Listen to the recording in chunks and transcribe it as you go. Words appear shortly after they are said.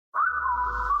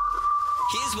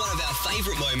Here's one of our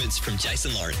favourite moments from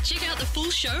Jason Lauren. Check out the full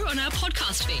show on our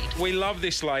podcast feed. We love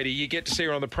this lady. You get to see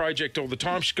her on the project all the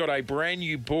time. She's got a brand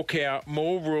new book out,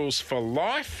 More Rules for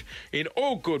Life, in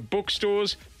all good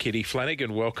bookstores. Kitty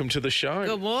Flanagan, welcome to the show.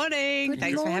 Good morning.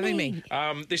 Thanks for having me.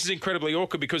 This is incredibly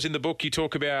awkward because in the book you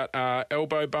talk about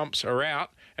elbow bumps are out,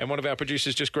 and one of our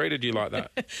producers just greeted you like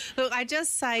that. Look, I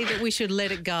just say that we should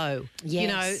let it go. Yes. You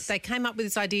know, they came up with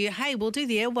this idea, hey, we'll do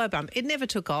the elbow bump. It never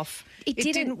took off. It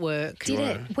didn't work. Did it?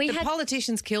 The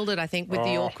politicians killed it, I think, with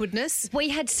the awkwardness. We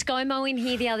had ScoMo in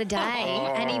here the other day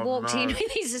and he walked in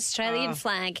with his Australian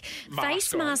flag,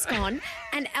 face mask on,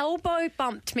 and elbow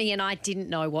bumped me and I didn't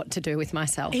know what to do with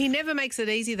myself. He never makes it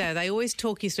easy, though. They always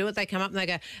talk you through it. They come up and they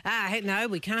go, hey, no,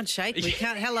 we can't shake. We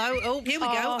can't. Hello. Oh, here we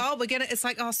go. Oh, we're going to. It's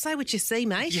like, oh, say what you see,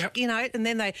 mate. Yep. You know, and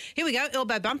then here we go,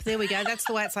 elbow bump. There we go. That's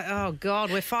the way it's like, oh, God,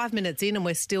 we're 5 minutes in and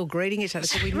we're still greeting each other.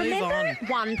 So we move Remember on. at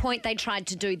one point they tried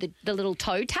to do the little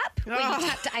toe tap where you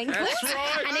tapped ankles? That's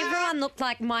right. And everyone looked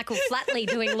like Michael Flatley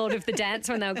doing Lord of the Dance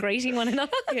when they were greeting one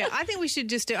another. Yeah, I think we should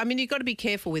just do, I mean, you've got to be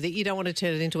careful with it. You don't want to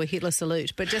turn it into a Hitler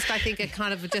salute, but just, I think, a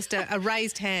kind of just a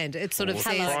raised hand. It sort of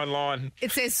says, Fine line.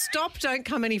 it says, stop, don't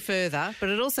come any further, but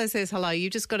it also says hello.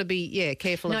 You've just got to be,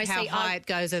 careful of how high it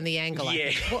goes and the angle.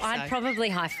 I think. Well, I'd probably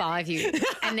high-five you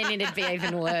and then it'd be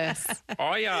even worse.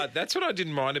 That's what I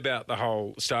didn't mind about the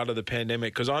whole start of the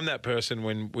pandemic, because I'm that person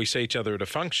when we see each other at a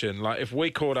function. Like, if we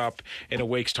caught up in a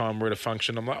week's time, we're at a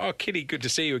function, I'm like, oh, Kitty, good to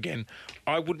see you again.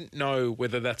 I wouldn't know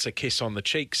whether that's a kiss on the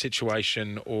cheek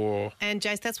situation or... And,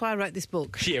 Jace, that's why I wrote this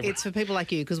book. Yeah. It's for people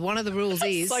like you, because one of the rules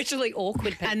is... Socially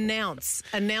awkward people.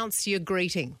 Announce your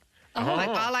greeting. Like,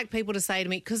 I like people to say to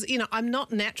me, because, you know, I'm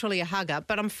not naturally a hugger,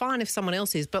 but I'm fine if someone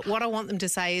else is. But what I want them to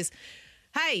say is,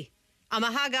 hey, I'm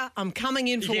a hugger, I'm coming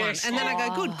in for Yes. one. And then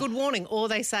I go, good warning. Or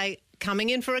they say, coming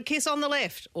in for a kiss on the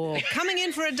left, or coming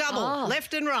in for a double,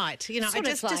 left and right. You know, Sort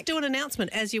of just do an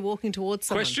announcement as you're walking towards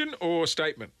someone. Question or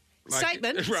statement?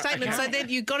 Statement. Right, okay. So then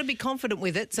you've got to be confident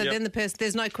with it. So then the person,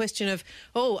 there's no question of,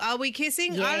 oh, are we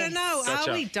kissing? I don't know.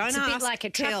 Gotcha. Are we? Don't It's ask. a bit like a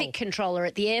Tell. traffic controller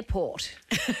at the airport.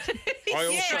 I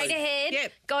also, Straight ahead,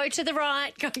 Yep. go to the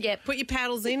right. Go, yep. Put your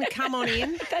paddles in, come on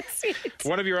in. That's it.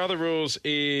 one of your other rules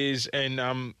is,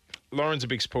 and Lauren's a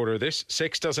big supporter of this,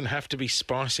 sex doesn't have to be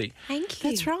spicy. Thank you.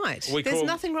 That's right. We There's call-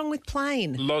 nothing wrong with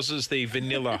plain. Loz is the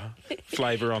vanilla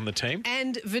flavour on the team.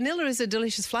 And vanilla is a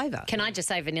delicious flavour. Can I just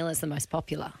say vanilla's the most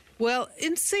popular? Well,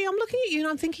 and see, I'm looking at you and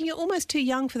I'm thinking you're almost too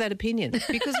young for that opinion.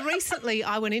 Because recently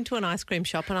I went into an ice cream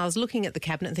shop and I was looking at the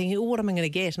cabinet and thinking, oh, what am I going to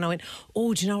get? And I went,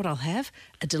 oh, do you know what I'll have?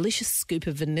 A delicious scoop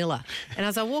of vanilla. And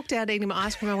as I walked out eating my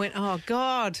ice cream, I went, oh,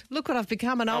 God, look what I've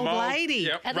become, an old lady.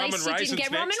 Yep, At rum least and you didn't raisins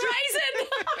get rum and next. raisin.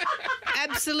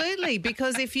 Absolutely,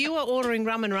 because if you are ordering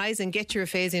rum and raisin, get your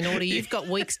affairs in order. You've got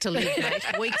weeks to live,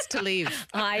 mate. Weeks to live.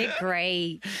 I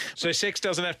agree. So sex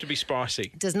doesn't have to be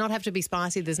spicy. Does not have to be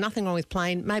spicy. There's nothing wrong with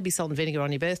plain. Maybe salt and vinegar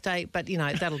on your birthday, but, you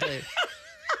know, that'll do.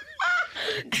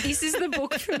 This is the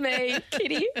book for me,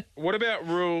 Kitty. What about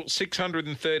rule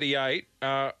 638?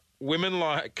 Women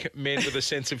like men with a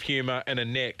sense of humour and a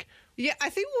neck. Yeah, I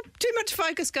think too much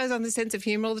focus goes on the sense of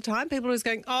humour all the time. People are always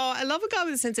going, oh, I love a guy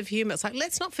with a sense of humour. It's like,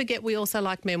 let's not forget we also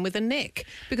like men with a neck,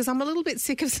 because I'm a little bit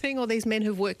sick of seeing all these men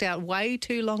who've worked out way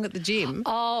too long at the gym.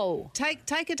 Oh.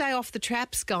 Take a day off the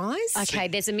traps, guys. Okay,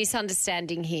 there's a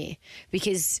misunderstanding here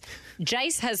because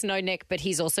Jace has no neck, but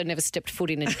he's also never stepped foot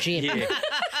in a gym. Yeah.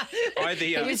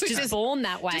 He was just born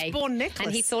that way. Just born necklace.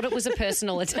 And he thought it was a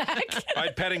personal attack. I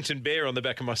had Paddington Bear on the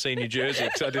back of my senior jersey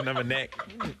because I didn't have a neck.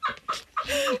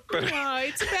 But No,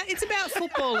 it's about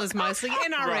footballers mostly.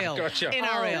 NRL. Right, gotcha.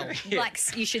 NRL. Like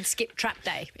you should skip trap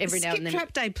day every now and then. Skip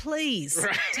trap day, please.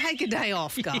 Right. Take a day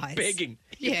off, guys. begging.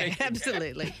 Yeah,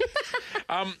 absolutely.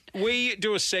 We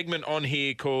do a segment on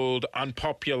here called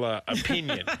Unpopular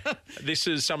Opinion. This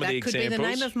is some of the That could examples. be the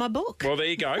name of my book. Well, there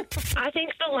you go. I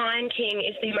think The Lion King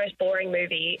is the most boring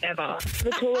movie ever.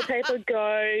 The toilet paper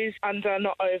goes under,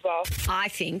 not over. I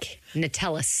think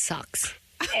Nutella sucks.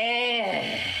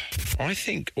 I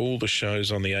think all the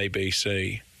shows on the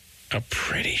ABC are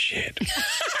pretty shit.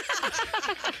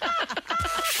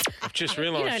 I've just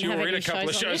realised You you don't were have in a any couple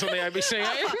of shows shows on the ABC,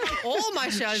 eh? All my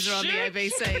shows are on the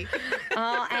ABC.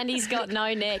 Oh, and he's got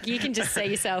no neck. You can just see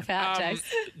yourself out, Jace.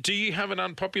 Do you have an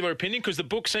unpopular opinion? Because the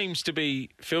book seems to be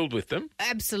filled with them.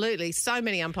 Absolutely. So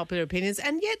many unpopular opinions,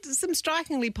 and yet some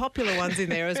strikingly popular ones in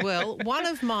there as well. One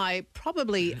of my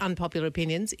probably unpopular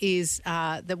opinions is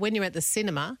that when you're at the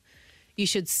cinema, you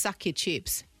should suck your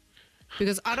chips.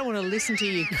 Because I don't want to listen to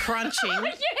you crunching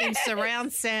in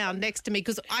surround sound next to me,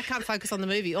 because I can't focus on the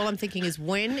movie. All I'm thinking is,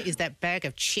 when is that bag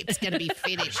of chips going to be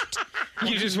finished?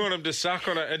 You just want them to suck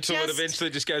on it until it Just- eventually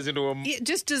just goes into a... Yeah,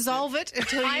 just dissolve it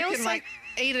until you can, like,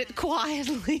 eat it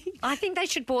quietly. I think they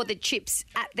should pour the chips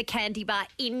at the candy bar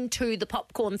into the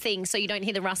popcorn thing so you don't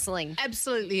hear the rustling.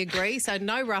 Absolutely agree. So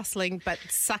no rustling, but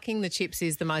sucking the chips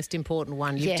is the most important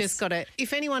one. You've Yes. just got to...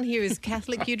 If anyone here is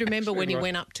Catholic, you'd remember when you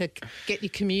went up to get your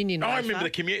communion wafer. I remember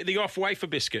the off wafer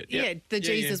biscuit. Yep. Yeah, the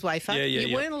Jesus wafer.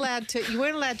 You weren't allowed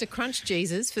to crunch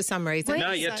Jesus for some reason.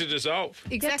 No, you had to dissolve.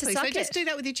 Exactly. suck So just it. do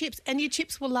that with your chips, and your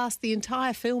chips will last the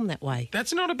entire film that way.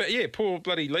 That's not about, poor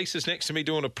bloody Lisa's next to me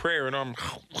doing a prayer and I'm,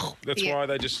 that's Yeah. why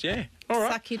they just, all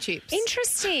right. Suck your chips.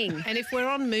 Interesting. And if we're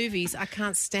on movies, I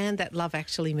can't stand that Love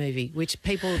Actually movie, which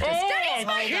people just Oh, hold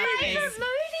up Kitty. as-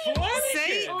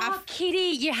 See, Oh, Kitty,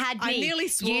 you had me. I nearly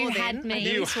swore You then. had me. I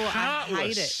nearly You swore. I hate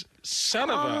heartless it. son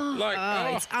of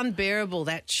a, It's unbearable.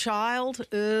 That child. Ugh.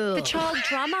 The child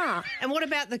drummer. And what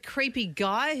about the creepy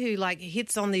guy who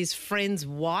hits on his friend's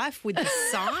wife with the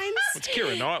signs? it's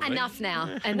Keira Knightley. Enough now.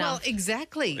 Well, Enough.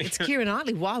 exactly. It's Keira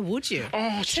Knightley. Why would you?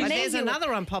 Oh, To But me, there's you-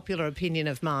 another unpopular opinion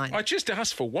of mine. I just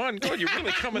asked for one. God, you're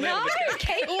really coming out no, of the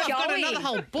keep Oh, I've got going. another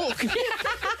whole book.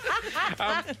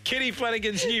 Kitty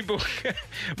Flanagan's new book,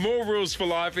 More Rules for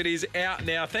Life. It is out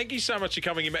now. Thank you so much for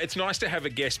coming in. It's nice to have a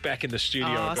guest back in the studio.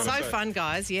 Oh, I've so gotta say. fun,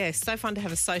 guys. Yes, so fun to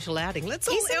have a social outing. Let's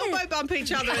all Isn't elbow it? bump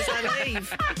each other as they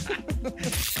leave.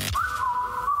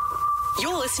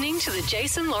 You're listening to the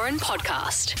Jason Lauren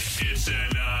podcast. It's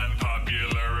an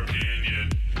unpopular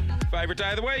opinion. Favourite day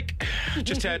of the week.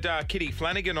 Just had Kitty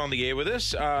Flanagan on the air with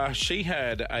us. She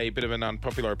had a bit of an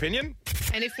unpopular opinion.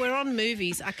 And if we're on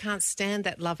movies, I can't stand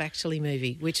that Love Actually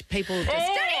movie, which people just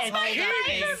hold up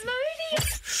as...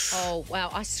 Oh, wow.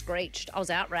 I screeched. I was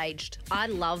outraged. I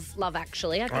love Love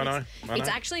Actually. I think know, I it's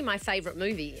know. actually my favourite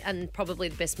movie and probably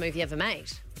the best movie ever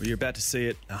made. Well, you're about to see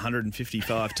it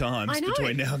 155 times I know.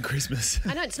 between now and Christmas.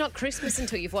 I know it's not Christmas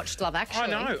until you've watched Love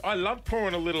Actually. I know. I love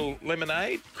pouring a little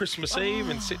lemonade Christmas Eve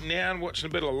and sitting down watching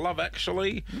a bit of Love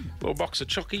Actually, a little box of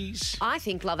chockies. I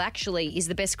think Love Actually is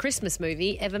the best Christmas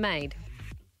movie ever made.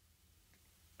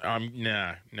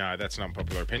 No, that's an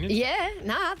unpopular opinion. Yeah,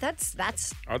 nah, that's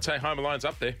I'd say Home Alone's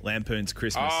up there. Lampoon's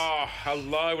Christmas. Oh,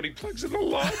 hello, when he plugs in the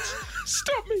lights.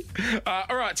 Stop me.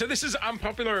 All right, so this is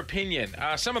unpopular opinion.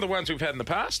 Some of the ones we've had in the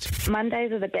past.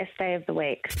 Mondays are the best day of the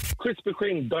week. Krispy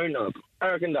Kreme donuts. I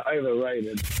reckon they're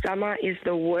overrated. Summer is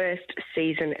the worst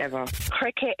season ever.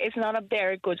 Cricket is not a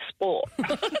very good sport.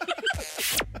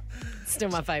 still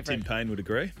my favourite. Tim Payne would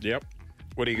agree. Yep.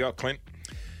 What do you got, Clint?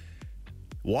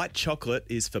 White chocolate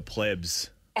is for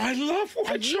plebs. I love white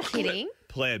Are you chocolate. kidding?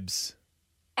 Plebs.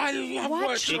 I love White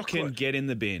white It chocolate. can get in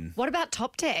the bin. What about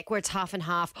Top Deck, where it's half and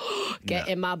half? Get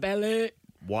in my belly.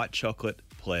 White chocolate,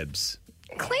 plebs.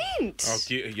 Clint. Oh,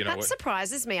 you know that what?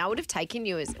 surprises me. I would have taken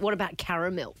you as. What about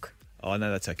caramel? Oh,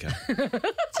 no, that's okay. Dark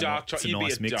it's chocolate. a You'd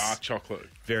nice be a mix. dark chocolate.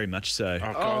 Very much so.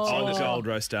 Oh, God. So Oh, there's the a, gold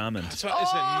roast almond. so there's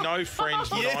a no friend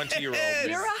 90-year-old.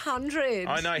 You're 100.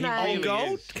 I know, he mate. really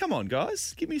Gold? is. Come on,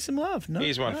 guys. Give me some love. No,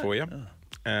 Here's one no. for you.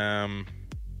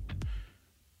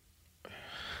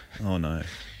 Oh, no.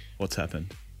 What's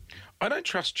happened? I don't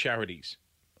trust charities.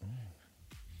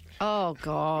 Oh,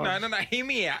 God. No. Hear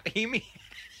me out.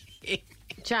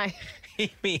 Jay, Hear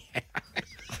me out.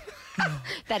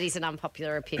 that is an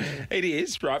unpopular opinion. It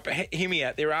is, right? But hear me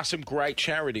out. There are some great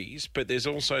charities, but there's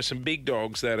also some big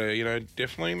dogs that are,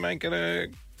 definitely making a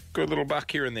good little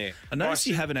buck here and there. I noticed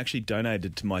you haven't actually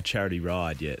donated to my charity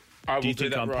ride yet. I will do you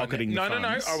think that I'm right pocketing now. the No.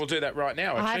 funds? I will do that right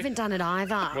now, actually. I haven't done it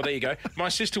either. Well, there you go. My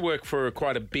sister worked for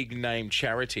quite a big name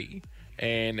charity,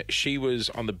 and she was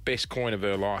on the best coin of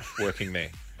her life working there.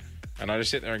 And I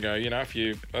just sit there and go, if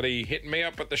you bloody hitting me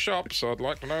up at the shops, I'd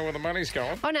like to know where the money's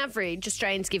going. On average,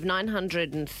 Australians give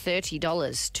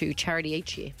 $930 to charity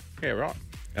each year. Yeah, right.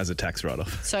 As a tax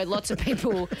write-off. So lots of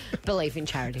people believe in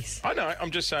charities. I know. I'm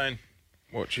just saying,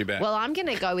 what's your bet? Well, I'm going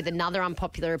to go with another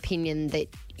unpopular opinion that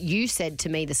you said to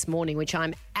me this morning, which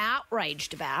I'm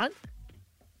outraged about.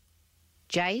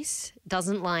 Jace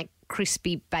doesn't like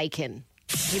crispy bacon.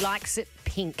 He likes it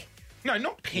pink. no,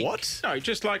 not pink. What? No,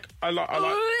 just like I like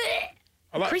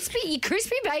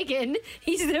Crispy bacon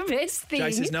is the best thing.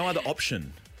 Jace, there's no other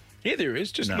option. Yeah, there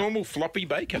is just No. normal floppy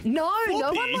bacon. No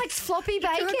Floppy? one likes floppy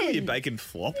Don't call your bacon. bacon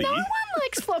floppy. No one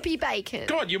likes floppy bacon.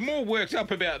 God, you're more worked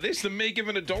up about this than me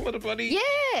giving $1 to bloody.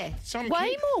 Yeah, Some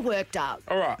way kid- more worked up.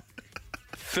 All right.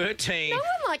 13. No one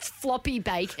likes floppy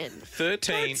bacon.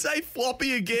 13. Don't say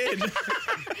floppy again.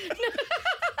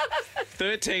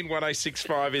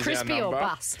 131065 is Crispy our or number.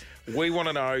 bust? We want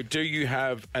to know, do you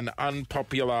have an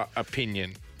unpopular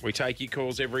opinion? We take your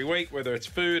calls every week, whether it's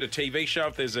food, a TV show,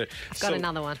 if there's got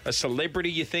another one. A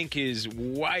celebrity you think is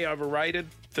way overrated,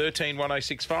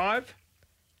 131065.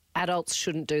 Adults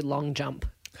shouldn't do long jump.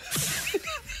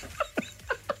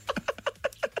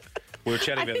 We were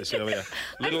chatting about this earlier.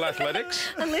 Little athletics.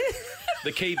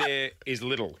 The key there is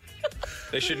little.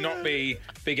 There should not be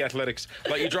big athletics.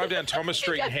 Like you drive down Thomas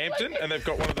Street in Hampton and they've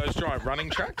got one of those giant running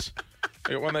tracks.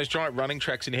 They've got one of those giant running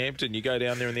tracks in Hampton. You go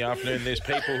down there in the afternoon, there's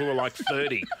people who are like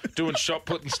 30 doing shot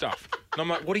put and stuff. And I'm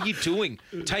like, what are you doing?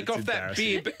 Take off that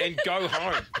bib and go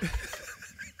home.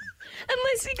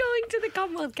 Unless you're going to the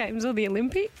Commonwealth Games or the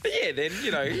Olympics. Yeah, then,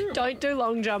 you know. Don't do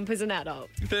long jump as an adult.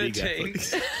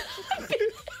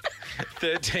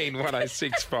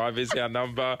 131065 is our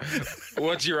number.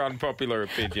 What's your unpopular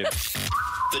opinion?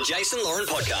 The Jason Lauren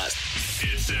Podcast.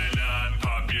 It's an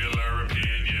unpopular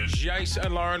opinion. Jason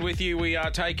and Lauren with you. We are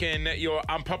taking your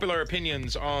unpopular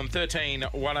opinions on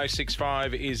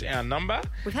 131065 is our number.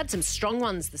 We've had some strong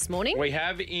ones this morning. We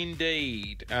have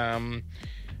indeed.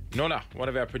 Nonna, one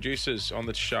of our producers on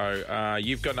the show,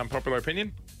 you've got an unpopular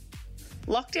opinion?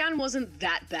 Lockdown wasn't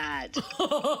that bad.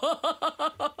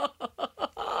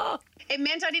 It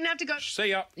meant I didn't have to go. See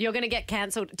ya. You're going to get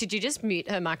cancelled. Did you just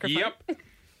mute her microphone? Yep.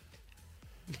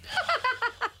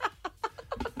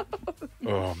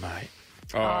 Oh, mate.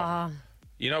 Oh.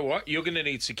 You know what? You're going to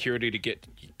need security to get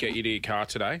you to your car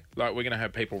today. Like, we're going to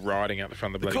have people riding out the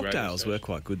front of the bloody radio Cocktails station. were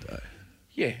quite good, though.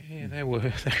 Yeah, they were.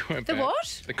 They weren't The bad.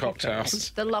 what? The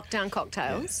cocktails. The lockdown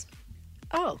cocktails.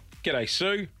 Oh. G'day,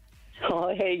 Sue.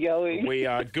 Hi, how you going? We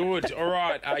are good. All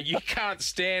right. You can't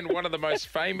stand one of the most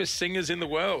famous singers in the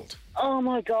world. Oh,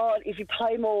 my God. If you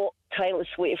play more Taylor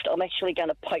Swift, I'm actually going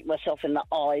to poke myself in the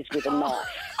eyes with a knife.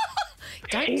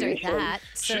 Don't do Seriously. that,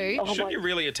 Sue. Shouldn't you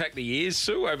really attack the ears,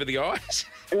 Sue, over the eyes?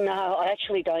 No, I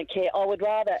actually don't care. I would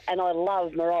rather, and I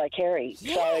love Mariah Carey.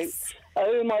 Yes. So,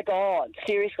 oh, my God.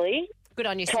 Seriously? Good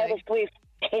on you, Sue. Taylor Swift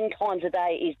 10 times a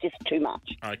day is just too much.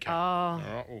 Okay. Oh. All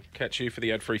right, we'll catch you for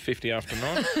the ad-free 50 after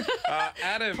 9.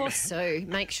 Adam, Poor Sue.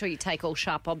 Make sure you take all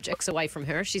sharp objects away from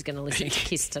her if she's going to listen to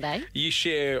Kiss today. you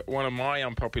share one of my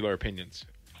unpopular opinions.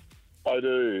 I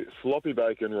do. Sloppy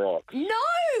bacon rocks. No.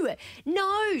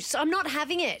 So I'm not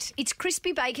having it. It's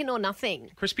crispy bacon or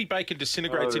nothing. Crispy bacon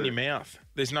disintegrates in your mouth.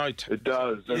 There's no... It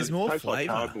does. There's it more tastes like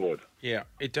flavour. cardboard. Yeah,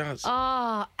 it does.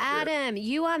 Oh, Adam,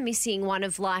 you are missing one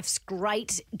of life's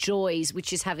great joys,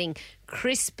 which is having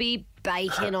crispy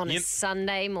bacon on a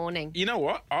Sunday morning. You know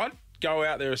what? I'd go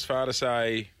out there as far to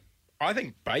say I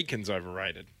think bacon's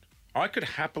overrated. I could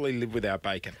happily live without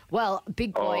bacon. Well,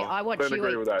 big boy, Oh, I watch don't you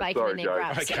agree eat with that. bacon Sorry, and egg Jay.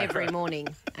 wraps Okay. every morning,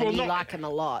 and Well, you not- like them a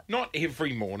lot. Not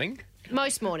every morning.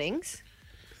 Most mornings.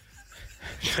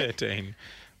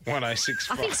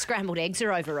 131065. I think scrambled eggs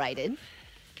are overrated.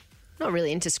 Not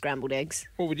really into scrambled eggs.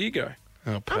 Where would you go?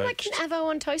 Oh, I'm like perched. an avo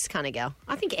on toast kind of gal.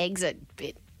 I think eggs are a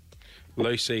bit...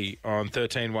 Lucy on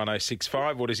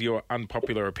 131065. What is your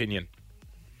unpopular opinion?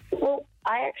 Well,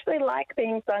 I actually like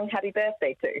being sung happy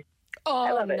birthday to.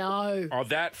 Oh, love it. no. Oh,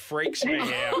 that freaks me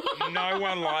out. No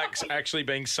one likes actually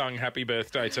being sung happy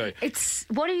birthday to. It's...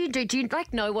 What do you do? Do you,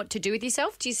 like, know what to do with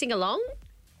yourself? Do you sing along?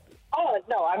 Oh,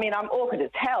 no, I mean, I'm awkward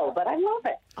as hell, but I love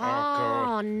it.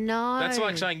 God. No. That's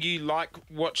like saying you like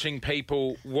watching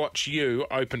people watch you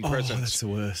open presents. that's the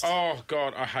worst. Oh,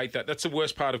 God, I hate that. That's the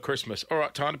worst part of Christmas. All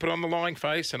right, time to put on the lying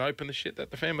face and open the shit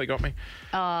that the family got me.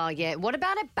 Oh, yeah. What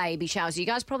about at baby showers? You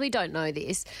guys probably don't know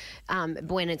this.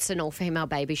 When it's an all-female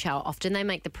baby shower, often they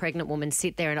make the pregnant woman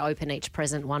sit there and open each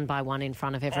present one by one in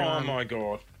front of everyone. Oh, my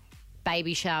God.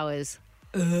 Baby showers.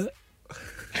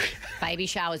 Baby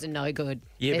showers are no good.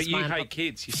 Yeah, There's but you my hate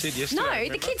kids. You said No, yesterday. the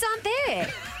remember? kids aren't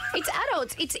there. It's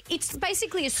adults. It's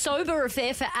basically a sober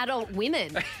affair for adult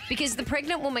women because the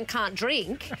pregnant woman can't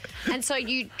drink, and so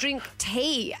you drink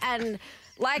tea and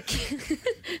like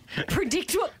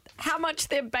predict how much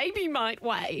their baby might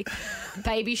weigh.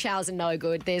 Baby showers are no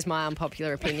good. There's my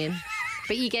unpopular opinion.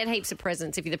 But you get heaps of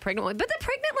presents if you're the pregnant one. But the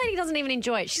pregnant lady doesn't even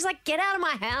enjoy it. She's like, get out of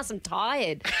my house. I'm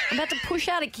tired. I'm about to push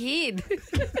out a kid.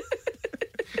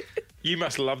 You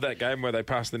must love that game where they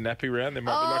pass the nappy round. There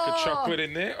might be like a chocolate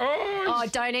in there. Oh,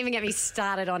 don't even get me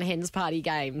started on hens party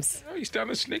games. He's done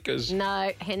a Snickers.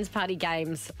 No, hens party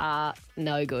games are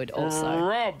no good also.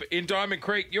 Rob in Diamond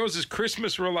Creek, yours is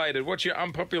Christmas related. What's your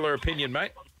unpopular opinion,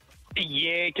 mate?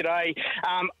 Yeah, g'day.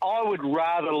 I would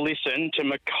rather listen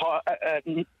to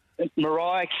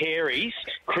Mariah Carey's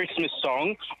Christmas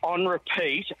song on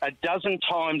repeat a dozen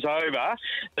times over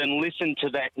than listen to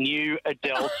that new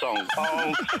Adele song.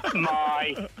 Oh,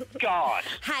 my God.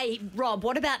 Hey, Rob,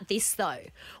 what about this, though?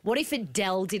 What if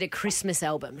Adele did a Christmas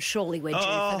album? Surely we're due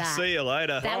for that. See you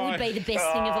later. That would be the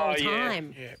best thing of all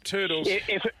time. Yeah, Toodles.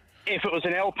 If it was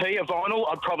an LP, a vinyl,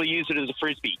 I'd probably use it as a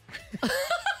Frisbee.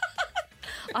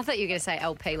 I thought you were going to say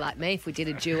LP like me if we did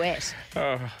a duet.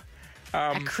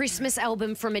 A Christmas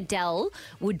album from Adele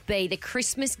would be the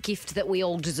Christmas gift that we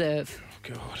all deserve.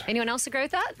 God. Anyone else agree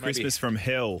with that? Christmas from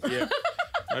Hell. Yeah.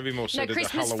 Maybe more so No, to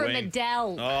Christmas the from Halloween.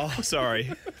 Adele. Oh,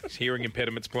 sorry. Hearing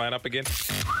impediments playing up again.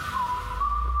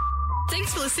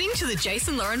 Thanks for listening to the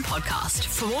Jason Lauren podcast.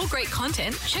 For more great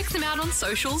content, check them out on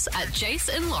socials at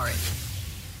Jason Lauren.